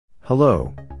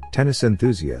Hello, tennis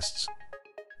enthusiasts.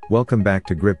 Welcome back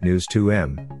to Grip News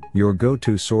 2M, your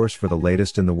go-to source for the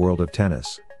latest in the world of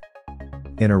tennis.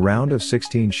 In a round of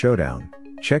 16 showdown,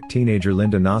 Czech teenager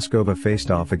Linda Noskova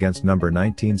faced off against number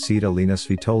 19 seed Elina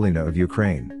Svitolina of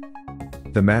Ukraine.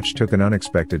 The match took an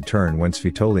unexpected turn when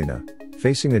Svitolina,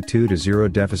 facing a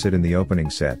 2-0 deficit in the opening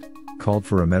set, called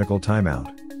for a medical timeout.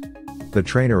 The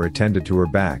trainer attended to her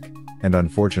back, and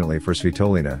unfortunately for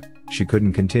Svitolina, she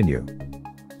couldn't continue.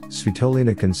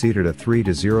 Svitolina conceded a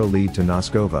 3-0 lead to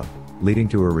Noskova, leading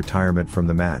to her retirement from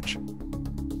the match.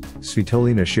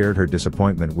 Svitolina shared her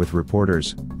disappointment with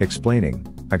reporters, explaining,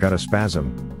 "I got a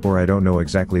spasm, or I don't know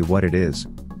exactly what it is,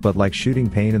 but like shooting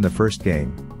pain in the first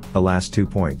game, the last 2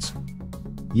 points.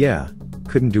 Yeah,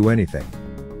 couldn't do anything.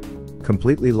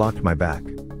 Completely locked my back.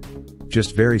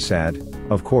 Just very sad,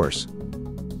 of course."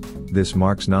 This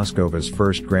marks Noskova's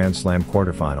first Grand Slam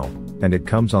quarterfinal, and it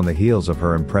comes on the heels of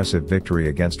her impressive victory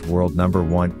against world number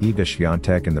 1 Iga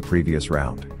Świątek in the previous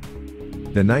round.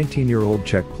 The 19-year-old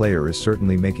Czech player is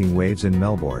certainly making waves in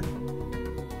Melbourne.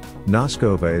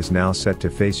 Noskova is now set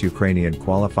to face Ukrainian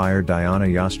qualifier Diana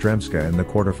Yastremska in the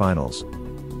quarterfinals.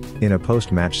 In a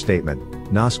post-match statement,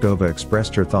 Noskova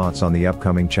expressed her thoughts on the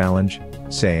upcoming challenge,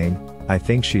 saying, "I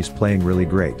think she's playing really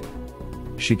great.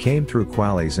 She came through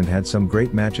qualies and had some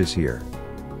great matches here.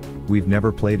 We've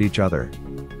never played each other.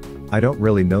 I don't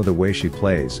really know the way she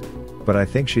plays, but I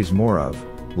think she's more of,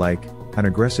 like, an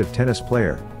aggressive tennis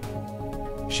player."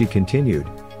 She continued,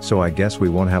 "So I guess we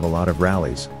won't have a lot of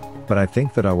rallies, but I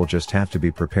think that I will just have to be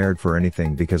prepared for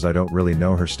anything because I don't really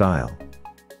know her style.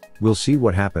 We'll see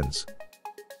what happens."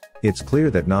 It's clear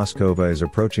that Noskova is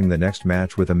approaching the next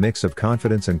match with a mix of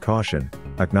confidence and caution,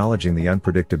 acknowledging the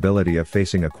unpredictability of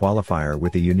facing a qualifier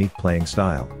with a unique playing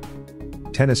style.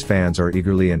 Tennis fans are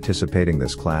eagerly anticipating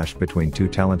this clash between two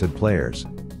talented players.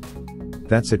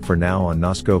 That's it for now on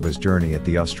Noskova's journey at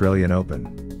the Australian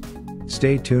Open.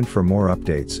 Stay tuned for more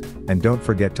updates, and don't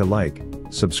forget to like,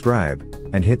 subscribe,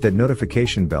 and hit that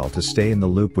notification bell to stay in the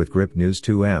loop with Grip News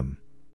 2M.